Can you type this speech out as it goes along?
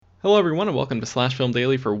Hello, everyone, and welcome to Slash Film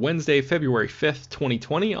Daily for Wednesday, February 5th,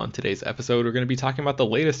 2020. On today's episode, we're going to be talking about the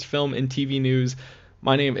latest film and TV news.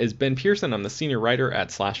 My name is Ben Pearson. I'm the senior writer at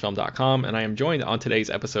slashfilm.com, and I am joined on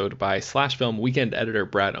today's episode by Slash Film weekend editor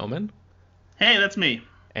Brad Oman Hey, that's me.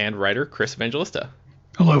 and writer Chris Evangelista.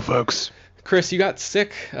 Hello, folks. Chris, you got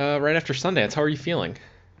sick right after Sundance. How are you feeling?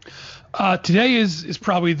 Today is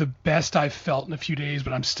probably the best I've felt in a few days,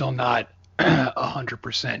 but I'm still not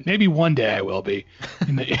 100%. Maybe one day I will be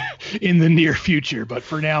in the near future, but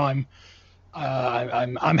for now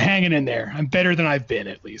I'm hanging in there. I'm better than I've been,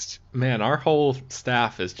 at least. Man, our whole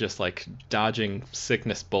staff is just like dodging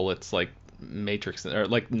sickness bullets like Matrix or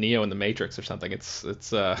like Neo in the Matrix or something. It's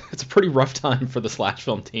a pretty rough time for the Slash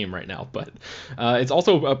Film team right now, but it's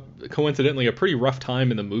also coincidentally a pretty rough time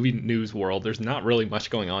in the movie news world. There's not really much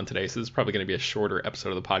going on today, so this is probably going to be a shorter episode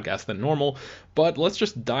of the podcast than normal, but let's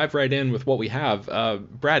just dive right in with what we have.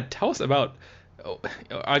 Brad, tell us about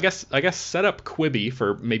I guess set up Quibi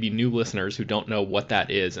for maybe new listeners who don't know what that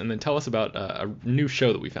is, and then tell us about a new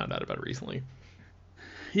show that we found out about recently.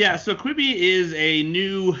 Yeah, so Quibi is a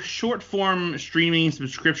new short-form streaming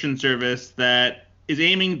subscription service that is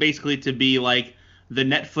aiming basically to be like the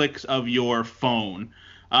Netflix of your phone.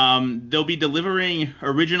 They'll be delivering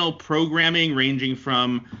original programming ranging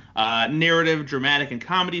from narrative, dramatic, and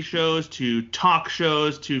comedy shows to talk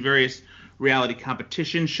shows to various reality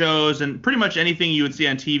competition shows and pretty much anything you would see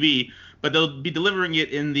on TV. But they'll be delivering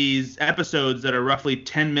it in these episodes that are roughly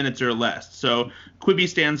 10 minutes or less. So Quibi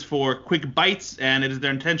stands for Quick Bites, and it is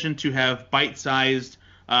their intention to have bite-sized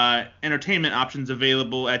entertainment options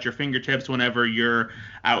available at your fingertips whenever you're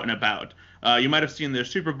out and about. You might have seen their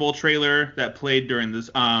Super Bowl trailer that played during this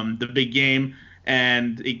the big game,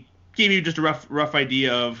 and it gave you just a rough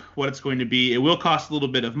idea of what it's going to be. It will cost a little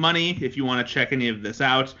bit of money if you want to check any of this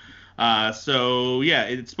out. So yeah,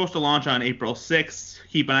 it's supposed to launch on April 6th.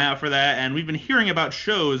 Keep an eye out for that. And we've been hearing about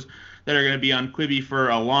shows that are going to be on Quibi for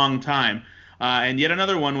a long time. And yet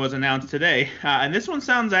another one was announced today. And this one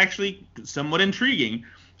sounds actually somewhat intriguing.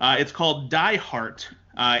 It's called Die Hart,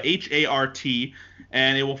 H-A-R-T,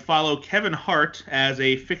 and it will follow Kevin Hart as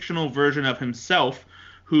a fictional version of himself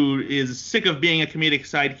who is sick of being a comedic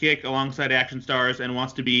sidekick alongside action stars and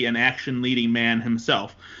wants to be an action leading man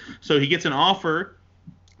himself. So he gets an offer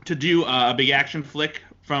to do a big action flick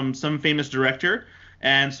from some famous director,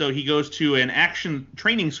 and so he goes to an action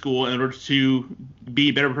training school in order to be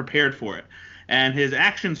better prepared for it. And his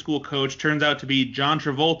action school coach turns out to be John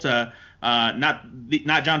Travolta, not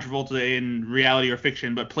John Travolta in reality or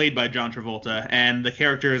fiction, but played by John Travolta, and the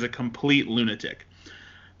character is a complete lunatic.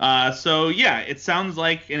 So yeah, it sounds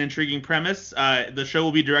like an intriguing premise. The show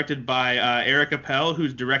will be directed by Eric Appel,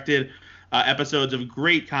 who's directed episodes of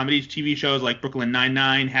great comedy TV shows like Brooklyn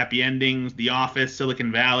Nine-Nine, Happy Endings, The Office, Silicon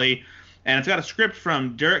Valley. And it's got a script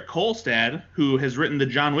from Derek Kolstad, who has written the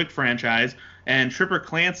John Wick franchise, and Tripper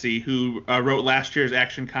Clancy, who wrote last year's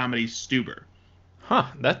action comedy Stuber. Huh,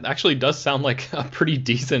 that actually does sound like a pretty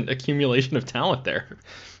decent accumulation of talent there.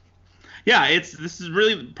 Yeah, this is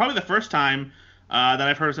really probably the first time that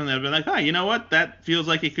I've heard of something that I've been like, you know what? That feels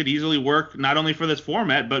like it could easily work not only for this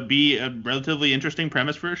format, but be a relatively interesting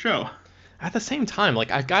premise for a show. At the same time, like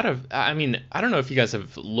I don't know if you guys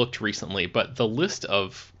have looked recently, but the list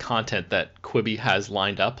of content that Quibi has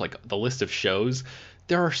lined up, like the list of shows,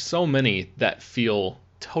 there are so many that feel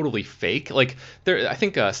totally fake. Like I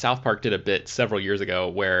think South Park did a bit several years ago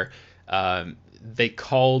where they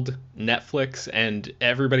called Netflix and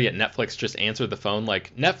everybody at Netflix just answered the phone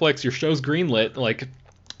like, Netflix, your show's greenlit. Like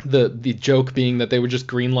the joke being that they would just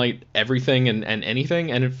greenlight everything and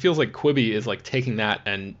anything. And it feels like Quibi is like taking that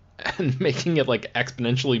and making it like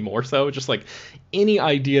exponentially more so. Just like any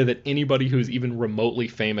idea that anybody who's even remotely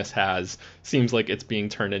famous has seems like it's being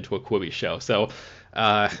turned into a Quibi show. So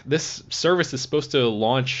this service is supposed to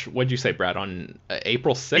launch, what'd you say, Brad, on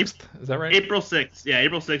April 6th? Is that right? April 6th. Yeah,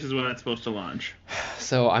 April 6th is when it's supposed to launch.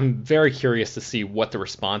 So I'm very curious to see what the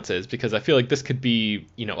response is, because I feel like this could be,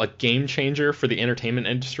 a game changer for the entertainment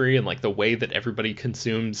industry and like the way that everybody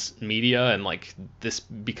consumes media, and like this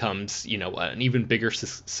becomes, an even bigger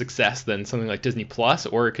success than something like Disney Plus,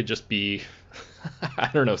 or it could just be I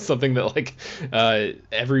don't know, something that like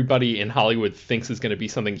everybody in Hollywood thinks is going to be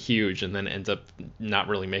something huge and then ends up not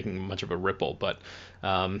really making much of a ripple. But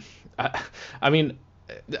I mean,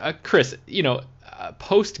 Chris,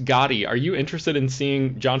 post Gotti, are you interested in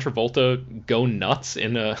seeing John Travolta go nuts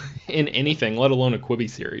in anything, let alone a Quibi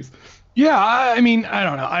series? Yeah, I mean, I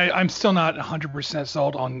don't know. I'm still not 100%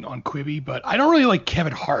 sold on Quibi, but I don't really like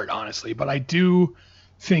Kevin Hart, honestly. But I do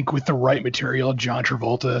think with the right material, John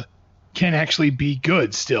Travolta can actually be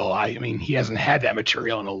good still. I mean, he hasn't had that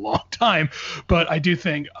material in a long time, but I do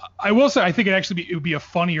think, I will say, I think it would be a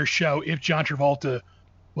funnier show if John Travolta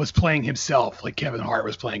was playing himself, like Kevin Hart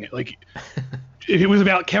was playing it. Like, if it was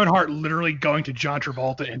about Kevin Hart literally going to John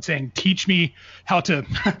Travolta and saying, teach me how to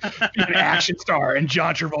be an action star, and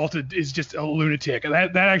John Travolta is just a lunatic.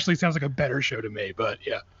 That actually sounds like a better show to me, but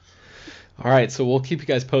yeah. All right, so we'll keep you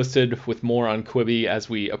guys posted with more on Quibi as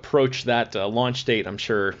we approach that launch date. I'm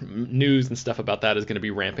sure news and stuff about that is going to be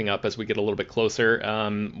ramping up as we get a little bit closer.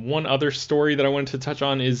 One other story that I wanted to touch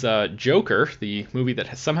on is Joker, the movie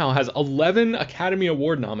that somehow has 11 Academy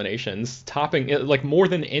Award nominations, topping like more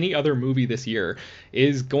than any other movie this year,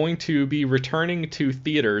 is going to be returning to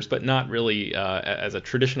theaters, but not really as a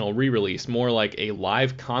traditional re-release, more like a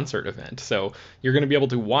live concert event. So you're going to be able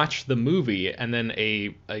to watch the movie, and then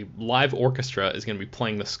a live orchestra is going to be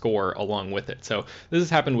playing the score along with it. So this has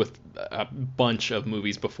happened with a bunch of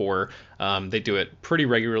movies before. They do it pretty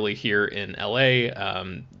regularly here in LA.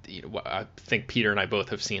 I think Peter and I both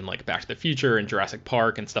have seen like Back to the Future and Jurassic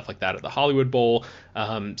Park and stuff like that at the Hollywood Bowl.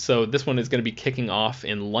 So this one is going to be kicking off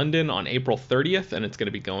in London on April 30th, and it's going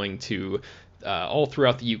to be going to all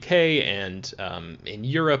throughout the UK and in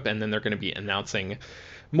Europe, and then they're going to be announcing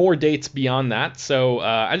more dates beyond that. So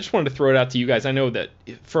I just wanted to throw it out to you guys. I know that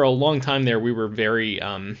for a long time there we were very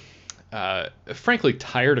frankly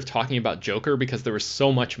tired of talking about Joker because there was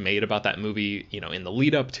so much made about that movie, in the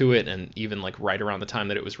lead up to it and even like right around the time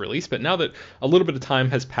that it was released. But now that a little bit of time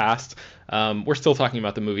has passed, we're still talking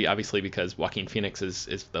about the movie, obviously, because Joaquin Phoenix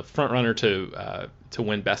is the front runner to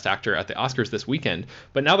win Best Actor at the Oscars this weekend.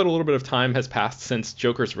 But now that a little bit of time has passed since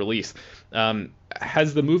Joker's release,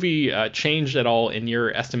 has the movie changed at all in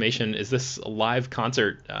your estimation? Is this a live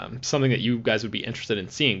concert something that you guys would be interested in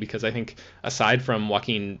seeing? Because I think aside from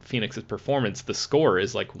Joaquin Phoenix's performance, the score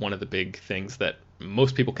is like one of the big things that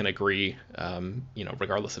most people can agree,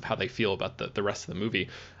 regardless of how they feel about the rest of the movie,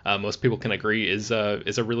 most people can agree is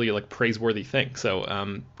a really like praiseworthy thing.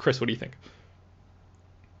 So, Chris, what do you think?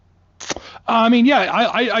 I mean, yeah,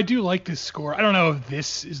 I do like this score. I don't know if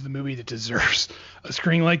this is the movie that deserves a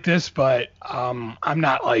screen like this, but I'm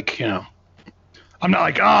not like,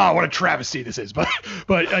 what a travesty this is. But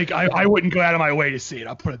like, I wouldn't go out of my way to see it.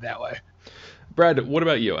 I'll put it that way. Brad, what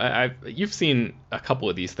about you? You've seen a couple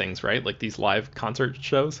of these things, right? Like these live concert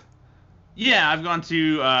shows? Yeah, I've gone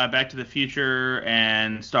to Back to the Future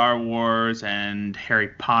and Star Wars and Harry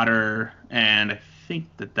Potter, and I think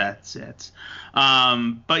that's it.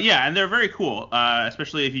 But yeah, and they're very cool,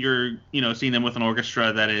 especially if you're seeing them with an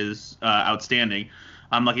orchestra that is outstanding.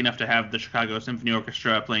 I'm lucky enough to have the Chicago Symphony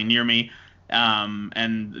Orchestra playing near me,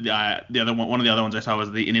 and the other one of the other ones I saw was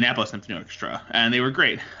the Indianapolis Symphony Orchestra, and they were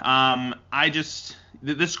great.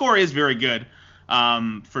 The score is very good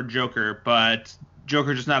for Joker, but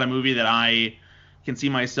Joker's just not a movie that I can see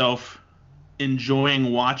myself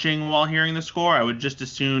enjoying watching while hearing the score. I would just as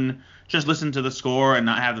soon just listen to the score and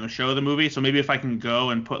not have them show the movie. So maybe if I can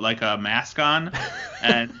go and put like a mask on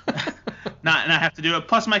and not have to do it.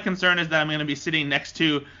 Plus my concern is that I'm going to be sitting next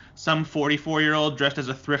to some 44-year-old dressed as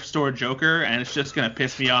a thrift store Joker, and it's just going to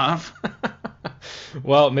piss me off.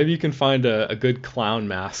 Well, maybe you can find a good clown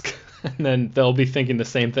mask, and then they'll be thinking the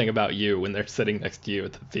same thing about you when they're sitting next to you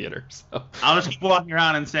at the theater. So I'll just keep walking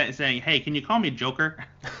around and saying, hey, can you call me Joker?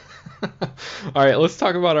 All right, let's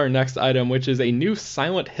talk about our next item, which is a new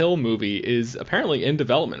Silent Hill movie is apparently in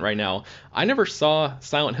development right now. I never saw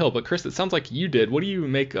Silent Hill, but Chris, it sounds like you did. What do you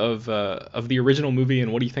make of the original movie,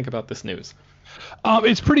 and what do you think about this news?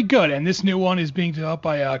 It's pretty good, and this new one is being developed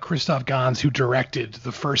by Christoph Gans, who directed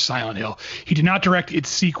the first Silent Hill. He did not direct its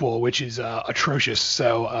sequel, which is atrocious,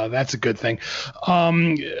 so that's a good thing.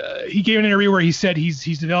 He gave an interview where he said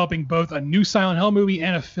he's developing both a new Silent Hill movie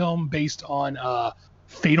and a film based on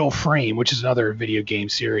Fatal Frame, which is another video game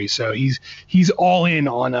series. So he's all in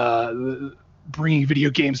on bringing video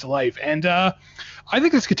games to life, and I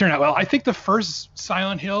think this could turn out well. I think the first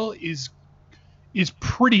Silent Hill is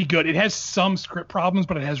pretty good. It has some script problems,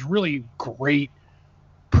 but it has really great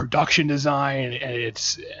production design, and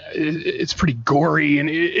it's pretty gory, and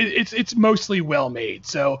it's mostly well made.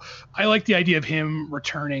 So I like the idea of him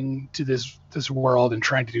returning to this world and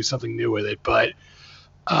trying to do something new with it. But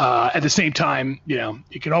at the same time,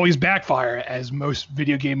 it could always backfire, as most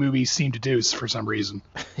video game movies seem to do for some reason.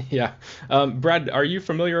 Yeah. Brad, are you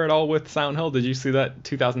familiar at all with Silent Hill? Did you see that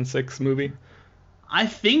 2006 movie? I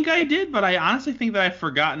think I did, but I honestly think that I've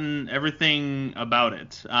forgotten everything about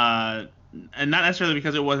it. And not necessarily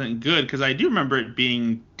because it wasn't good, because I do remember it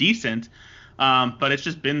being decent. But it's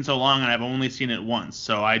just been so long, and I've only seen it once.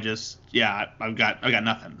 So I've got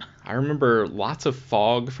nothing. I remember lots of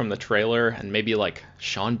fog from the trailer, and maybe like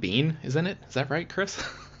Sean Bean is in it. Is that right, Chris?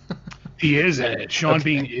 He is in it. Sean Okay.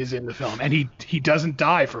 Bean is in the film, and he doesn't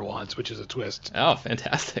die for once, which is a twist. Oh,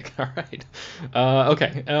 fantastic. All right.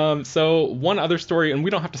 Okay. So one other story, and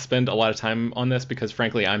we don't have to spend a lot of time on this because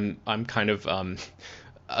frankly, I'm kind of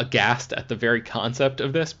aghast at the very concept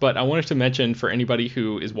of this, but I wanted to mention for anybody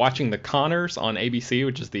who is watching The Conners on ABC,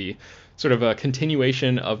 which is the sort of a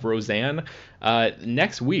continuation of Roseanne,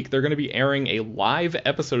 next week they're going to be airing a live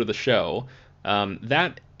episode of the show.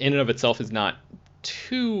 That in and of itself is not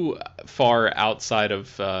too far outside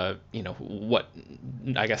of what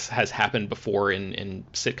I guess has happened before in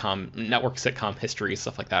network sitcom history,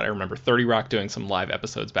 stuff like that. I remember 30 Rock doing some live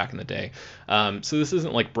episodes back in the day. So this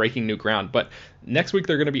isn't like breaking new ground, but next week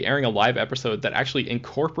they're going to be airing a live episode that actually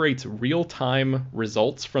incorporates real-time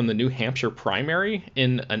results from the New Hampshire primary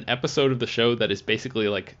in an episode of the show that is basically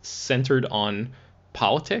like centered on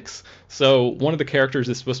politics. So one of the characters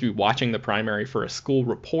is supposed to be watching the primary for a school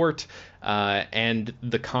report, and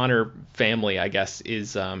the Connor family, I guess,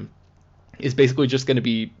 is basically just going to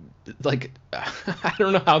be like, I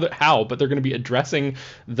don't know how, but they're going to be addressing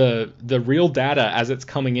the real data as it's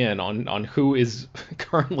coming in on who is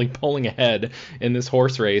currently pulling ahead in this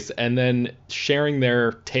horse race, and then sharing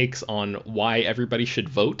their takes on why everybody should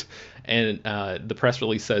vote. And the press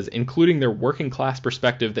release says, including their working class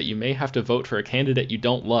perspective that you may have to vote for a candidate you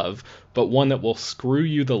don't love, but one that will screw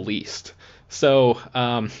you the least. So,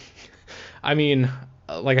 I mean,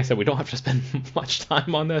 like I said, we don't have to spend much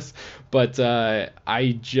time on this, but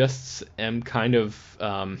I just am kind of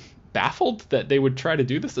baffled that they would try to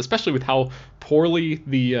do this, especially with how poorly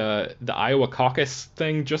the Iowa caucus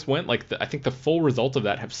thing just went. Like, I think the full results of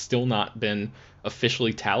that have still not been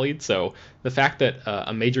officially tallied. So the fact that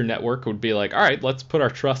a major network would be like, all right, let's put our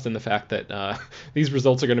trust in the fact that these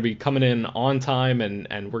results are going to be coming in on time,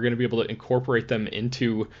 and we're going to be able to incorporate them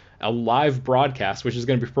into a live broadcast, which is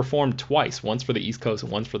going to be performed twice, once for the East Coast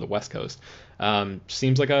and once for the West Coast.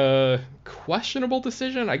 Seems like a questionable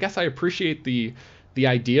decision. I guess I appreciate the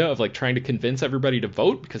idea of like trying to convince everybody to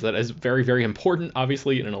vote, because that is very, very important,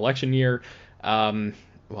 obviously, in an election year.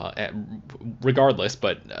 Regardless,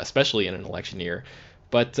 but especially in an election year.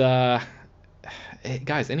 But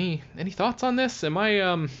guys, any thoughts on this? Am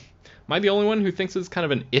I the only one who thinks it's kind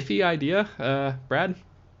of an iffy idea, Brad?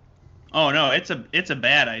 Oh no, it's a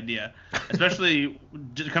bad idea, especially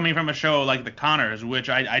coming from a show like The Conners, which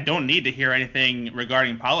I don't need to hear anything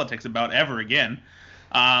regarding politics about ever again.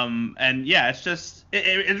 And yeah, it's just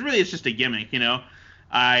it's just a gimmick, you know.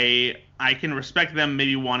 I can respect them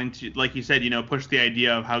maybe wanting to, like you said, you know, push the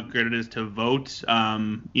idea of how good it is to vote,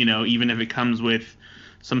 you know, even if it comes with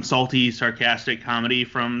some salty, sarcastic comedy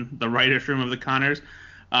from the writer's room of The Conners.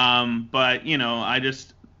 But, you know,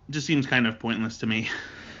 just seems kind of pointless to me.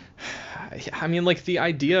 I mean, like, the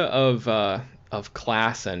idea of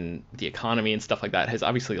class and the economy and stuff like that has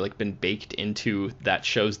obviously like been baked into that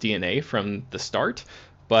show's DNA from the start.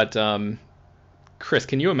 But Chris,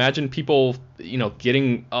 can you imagine people, you know,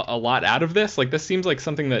 getting a lot out of this? Like, this seems like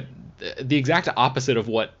something that the exact opposite of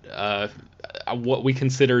what we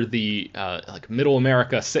consider the like middle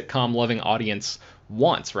America sitcom loving audience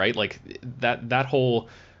wants, right? Like that whole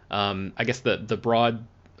I guess the broad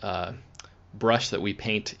brush that we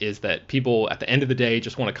paint is that people at the end of the day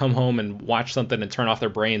just want to come home and watch something and turn off their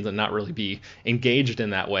brains and not really be engaged in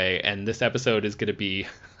that way. And this episode is going to be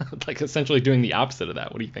like essentially doing the opposite of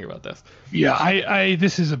that. What do you think about this? Yeah, I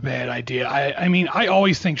this is a bad idea. I mean, I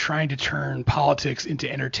always think trying to turn politics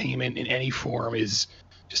into entertainment in any form is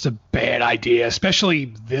just a bad idea,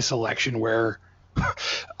 especially this election where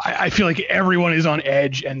I feel like everyone is on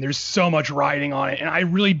edge and there's so much riding on it. And I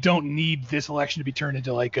really don't need this election to be turned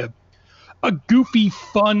into like a goofy,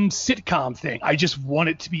 fun sitcom thing. I just want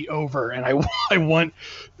it to be over, and I want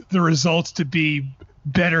the results to be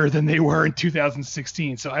better than they were in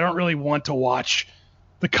 2016. So I don't really want to watch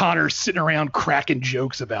the Conners sitting around cracking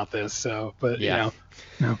jokes about this. So, but yeah.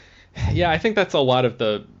 You know. Yeah, I think that's a lot of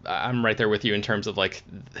I'm right there with you in terms of like,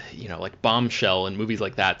 you know, like Bombshell and movies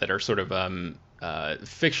like that are sort of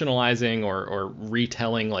fictionalizing or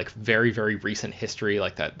retelling like very, very recent history,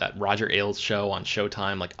 like that Roger Ailes show on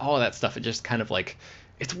Showtime, like all of that stuff. It just kind of like,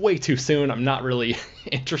 it's way too soon. I'm not really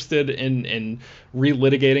interested in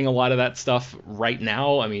relitigating a lot of that stuff right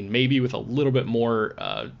now. I mean, maybe with a little bit more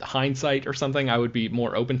hindsight or something, I would be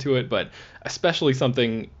more open to it, but especially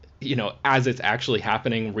something, you know, as it's actually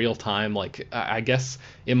happening real time, like I guess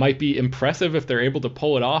it might be impressive if they're able to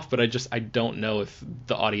pull it off, but I don't know if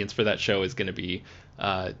the audience for that show is going to be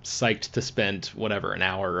psyched to spend whatever, an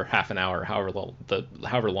hour or half an hour,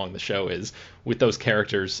 however long the show is, with those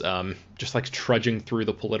characters, just like trudging through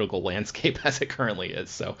the political landscape as it currently is.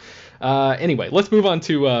 So anyway, let's move on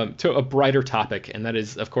to a brighter topic, and that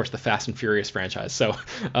is, of course, the Fast and Furious franchise. So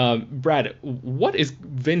Brad, what is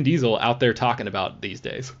Vin Diesel out there talking about these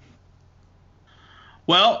days?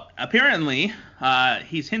 Well, apparently,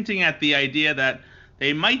 he's hinting at the idea that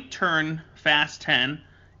they might turn Fast 10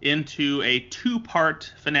 into a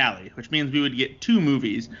 2-part finale, which means we would get 2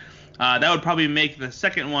 movies. That would probably make the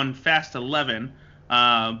second one Fast 11,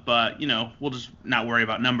 but, we'll just not worry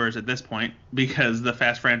about numbers at this point because the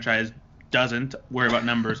Fast franchise doesn't worry about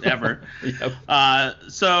numbers ever. Yep.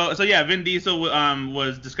 So yeah, Vin Diesel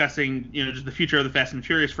was discussing, just the future of the Fast and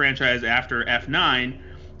Furious franchise after F9,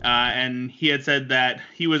 and he had said that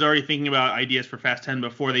he was already thinking about ideas for Fast 10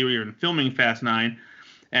 before they were even filming Fast 9.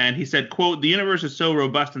 And he said, quote, "The universe is so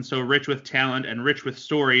robust and so rich with talent and rich with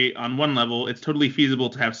story on one level, it's totally feasible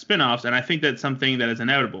to have spin-offs, and I think that's something that is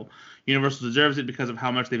inevitable. Universal deserves it because of how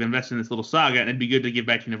much they've invested in this little saga, and it'd be good to give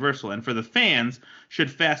back to Universal. And for the fans, should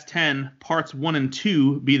Fast 10 Parts 1 and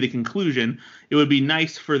 2 be the conclusion, it would be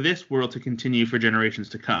nice for this world to continue for generations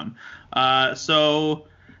to come." So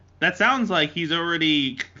that sounds like he's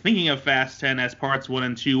already thinking of Fast 10 as Parts 1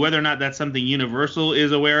 and 2, whether or not that's something Universal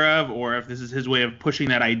is aware of, or if this is his way of pushing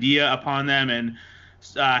that idea upon them and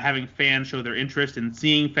having fans show their interest in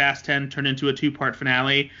seeing Fast 10 turn into a 2-part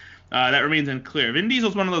finale. That remains unclear. Vin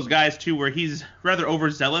Diesel's one of those guys, too, where he's rather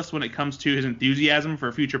overzealous when it comes to his enthusiasm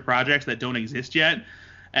for future projects that don't exist yet,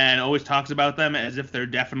 and always talks about them as if they're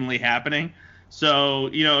definitely happening. So,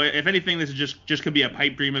 if anything, this is just could be a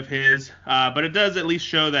pipe dream of his. But it does at least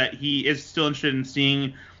show that he is still interested in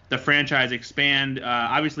seeing the franchise expand.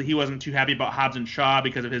 Obviously, he wasn't too happy about Hobbs and Shaw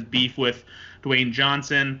because of his beef with Dwayne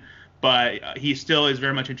Johnson. But he still is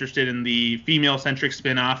very much interested in the female-centric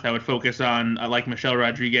spin-off that would focus on, like Michelle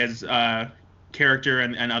Rodriguez's character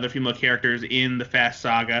and other female characters in the Fast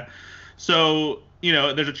saga. So,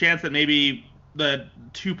 there's a chance that maybe the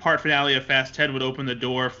 2-part finale of Fast 10 would open the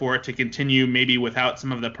door for it to continue, maybe without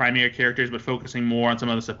some of the primary characters, but focusing more on some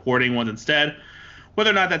of the supporting ones instead.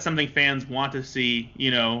 Whether or not that's something fans want to see,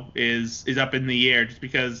 is up in the air, just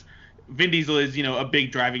because Vin Diesel is, a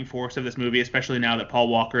big driving force of this movie, especially now that Paul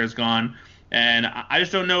Walker is gone. And I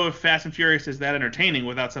just don't know if Fast and Furious is that entertaining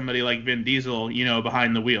without somebody like Vin Diesel,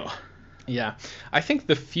 behind the wheel. Yeah, I think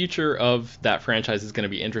the future of that franchise is going to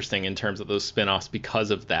be interesting in terms of those spin-offs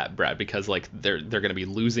because of that, Brad, because they're going to be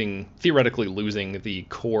theoretically losing the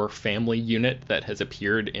core family unit that has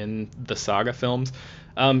appeared in the saga films.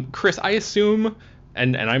 Chris, I assume,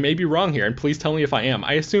 and I may be wrong here, and please tell me if I am,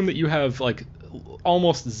 I assume that you have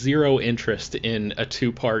almost zero interest in a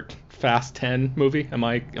 2-part Fast 10 movie. Am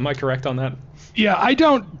I correct on that? Yeah, I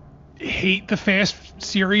don't hate the Fast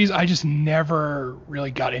series. I just never really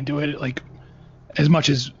got into it as much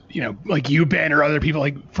as you, Ben, or other people.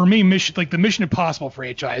 For me, the Mission Impossible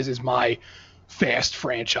franchise is my Fast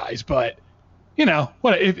franchise. But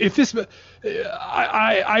what if this?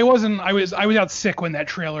 I was out sick when that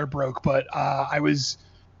trailer broke, but I was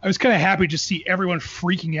kind of happy to see everyone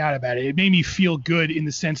freaking out about it. It made me feel good in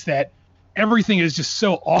the sense that everything is just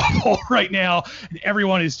so awful right now, and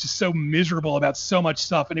everyone is just so miserable about so much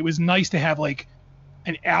stuff. And it was nice to have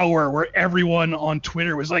an hour where everyone on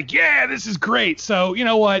Twitter was like, "Yeah, this is great." So you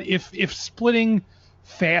know what? If splitting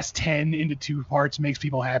Fast 10 into 2 parts makes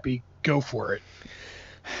people happy, go for it.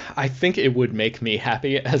 I think it would make me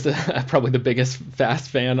happy as probably the biggest Fast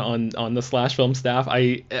fan on the Slash Film staff.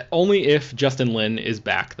 Only if Justin Lin is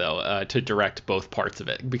back though to direct both parts of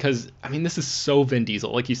it, because this is so Vin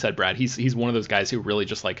Diesel, like you said, Brad. He's one of those guys who really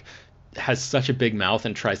just has such a big mouth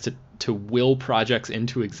and tries to will projects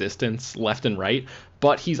into existence left and right.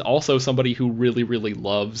 But he's also somebody who really, really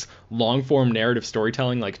loves long-form narrative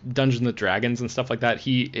storytelling, like Dungeons and Dragons and stuff like that.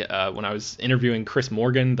 He, when I was interviewing Chris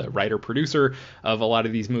Morgan, the writer-producer of a lot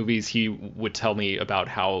of these movies, he would tell me about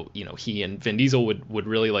how, he and Vin Diesel would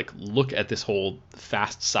really look at this whole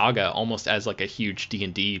Fast saga almost as a huge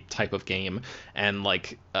D&D type of game, and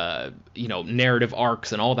narrative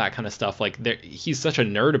arcs and all that kind of stuff. He's such a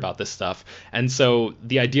nerd about this stuff, and so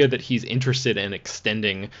the idea that he's interested in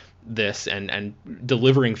extending this and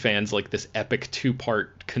delivering fans this epic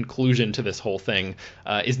 2-part conclusion to this whole thing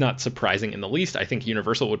is not surprising in the least. I think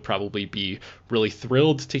Universal would probably be really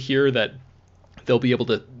thrilled to hear that they'll be able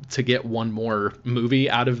to get one more movie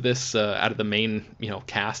out of this, out of the main,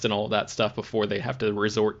 cast and all of that stuff before they have to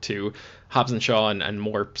resort to Hobbs and Shaw and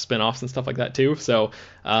more spin-offs and stuff like that too. So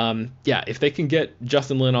if they can get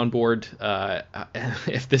Justin Lin on board,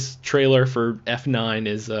 if this trailer for F9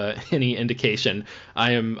 is any indication,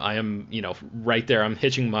 I am right there. I'm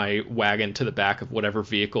hitching my wagon to the back of whatever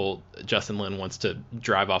vehicle Justin Lin wants to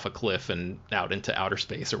drive off a cliff and out into outer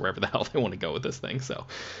space or wherever the hell they want to go with this thing. So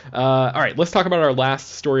all right, let's talk about our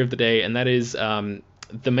last story of the day, and that is The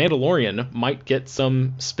Mandalorian might get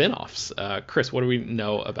some spin-offs. Chris, what do we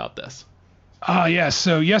know about this?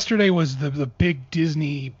 So yesterday was the big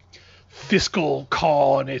Disney fiscal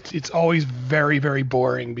call, and it's always very, very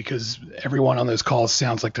boring because everyone on those calls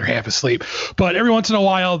sounds like they're half asleep. But every once in a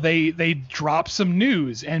while, they drop some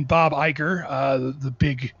news, and Bob Iger, the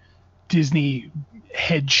big Disney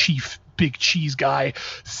head chief, big cheese guy,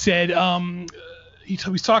 said he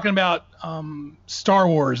was talking about Star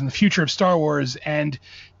Wars and the future of Star Wars, and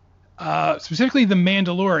specifically The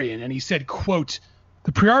Mandalorian, and he said, quote,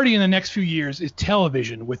 "The priority in the next few years is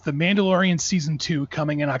television, with The Mandalorian Season 2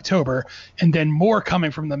 coming in October, and then more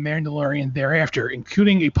coming from The Mandalorian thereafter,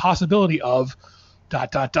 including a possibility of ...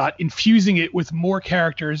 infusing it with more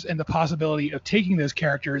characters and the possibility of taking those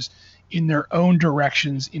characters in their own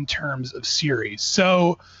directions in terms of series."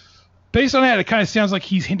 So based on that, it kind of sounds like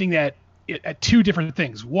he's hinting at two different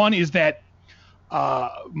things. One is that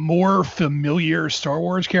more familiar Star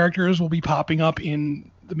Wars characters will be popping up in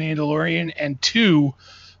The Mandalorian, and two,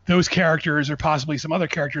 those characters or possibly some other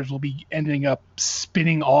characters will be ending up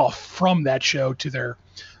spinning off from that show to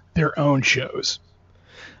their own shows.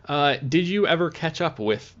 Did you ever catch up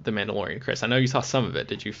with The Mandalorian, Chris? I know you saw some of it.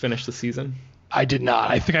 Did you finish the season? I did not.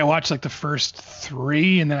 I think I watched like the first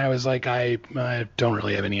 3, and then I was like, I don't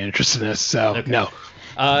really have any interest in this, so okay. No.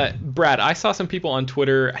 Brad, I saw some people on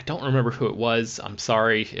Twitter. I don't remember who it was. I'm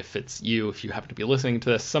sorry if it's you, if you happen to be listening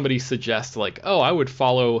to this. Somebody suggests like, I would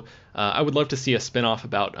love to see a spinoff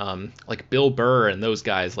about like Bill Burr and those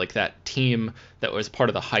guys, like that team that was part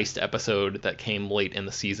of the heist episode that came late in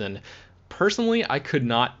the season. Personally, I could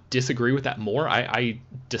not disagree with that more. I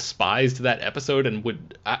despised that episode and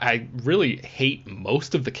I really hate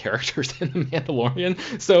most of the characters in The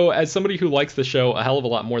Mandalorian. So as somebody who likes the show a hell of a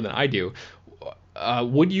lot more than I do,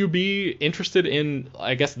 would you be interested in,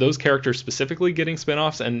 I guess, those characters specifically getting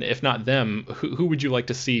spinoffs? And if not them, who would you like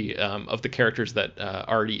to see of the characters that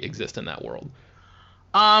already exist in that world?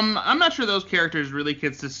 I'm not sure those characters really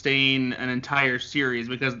could sustain an entire series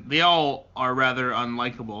because they all are rather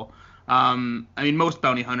unlikable. I mean, most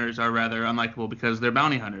bounty hunters are rather unlikable because they're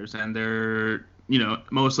bounty hunters and they're,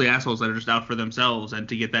 mostly assholes that are just out for themselves and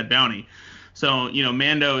to get that bounty. So,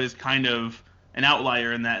 Mando is kind of an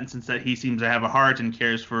outlier in that instance that he seems to have a heart and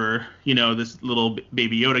cares for, this little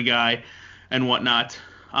baby Yoda guy and whatnot.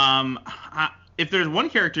 If there's one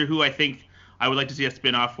character who I think I would like to see a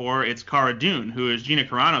spinoff for, it's Cara Dune, who is Gina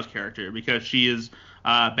Carano's character, because she is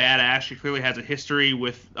badass. She clearly has a history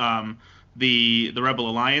with the Rebel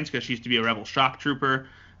Alliance because she used to be a Rebel shock trooper.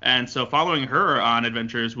 And so following her on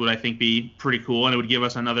adventures would, I think, be pretty cool, and it would give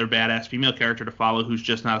us another badass female character to follow who's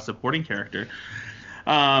just not a supporting character.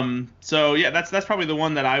 So yeah, that's probably the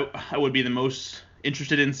one that I would be the most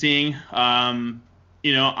interested in seeing.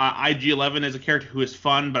 IG-11 is a character who is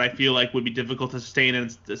fun, but I feel like would be difficult to sustain an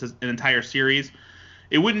entire series.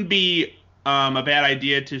 It wouldn't be a bad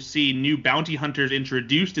idea to see new bounty hunters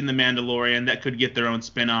introduced in The Mandalorian that could get their own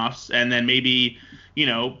spin-offs, and then maybe,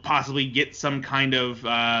 possibly get some kind of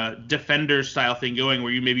Defender style thing going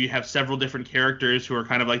where you have several different characters who are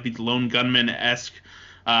kind of like these lone gunman-esque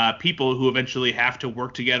people who eventually have to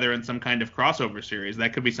work together in some kind of crossover series.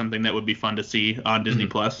 That could be something that would be fun to see on Disney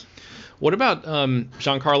Plus. What about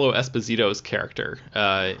Giancarlo Esposito's character?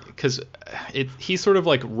 Because he sort of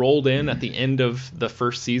like rolled in at the end of the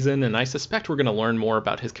first season, and I suspect we're going to learn more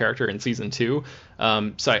about his character in season 2.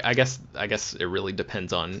 So I guess it really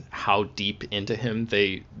depends on how deep into him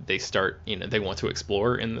they start. They want to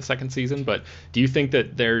explore in the second season. But do you think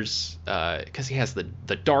that there's because he has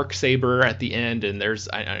the dark saber at the end, and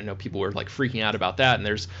I know people were like freaking out about that, and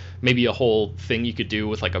there's maybe a whole thing you could do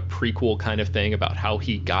with like a prequel kind of thing about how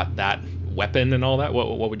he got that weapon and all that.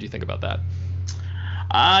 What would you think about that?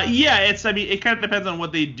 It kind of depends on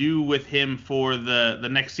what they do with him for the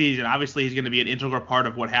next season. Obviously, he's going to be an integral part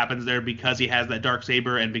of what happens there because he has that dark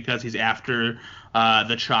saber and because he's after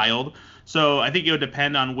the child. So I think it would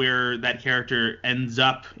depend on where that character ends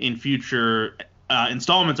up in future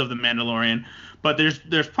installments of The Mandalorian. But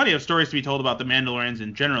there's plenty of stories to be told about the Mandalorians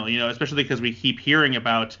in general, especially because we keep hearing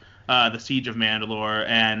about the Siege of Mandalore,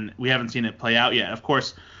 and we haven't seen it play out yet. Of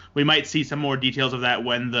course, we might see some more details of that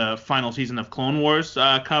when the final season of Clone Wars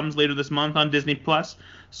comes later this month on Disney Plus.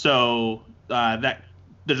 So that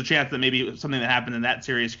there's a chance that maybe something that happened in that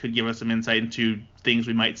series could give us some insight into things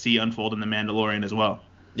we might see unfold in The Mandalorian as well.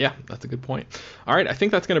 Yeah, that's a good point. All right, I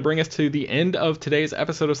think that's going to bring us to the end of today's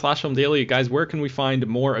episode of Slash Film Daily. Guys, where can we find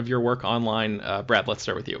more of your work online? Brad, let's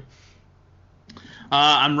start with you.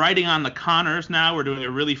 I'm writing on the Connors now. We're doing a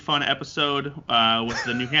really fun episode with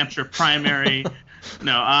the New Hampshire primary.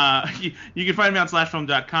 You can find me on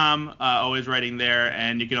slashfilm.com, always writing there,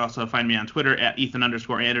 and you can also find me on Twitter at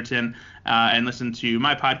Ethan_Anderton, and listen to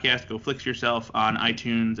my podcast, Go Flix Yourself, on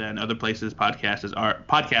iTunes and other places podcasts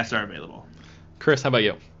are available. Chris, how about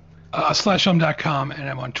you? Slashfilm.com, and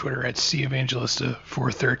I'm on Twitter at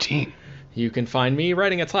CEvangelista413. You can find me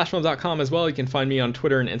writing at slashfilm.com as well. You can find me on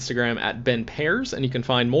Twitter and Instagram at Ben Pears, and you can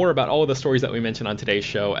find more about all of the stories that we mentioned on today's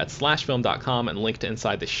show at slashfilm.com and linked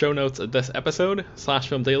inside the show notes of this episode. Slash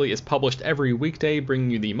Film Daily is published every weekday, bringing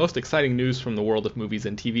you the most exciting news from the world of movies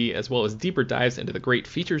and TV, as well as deeper dives into the great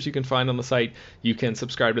features you can find on the site. You can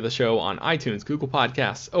subscribe to the show on iTunes, Google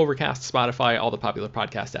Podcasts, Overcast, Spotify, all the popular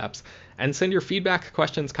podcast apps. And send your feedback,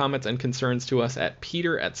 questions, comments, and concerns to us at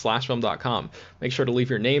peter@slashfilm.com. Make sure to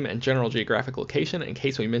leave your name and general geographic location in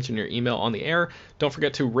case we mention your email on the air. Don't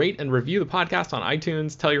forget to rate and review the podcast on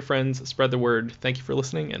iTunes. Tell your friends, spread the word. Thank you for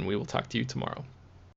listening, and we will talk to you tomorrow.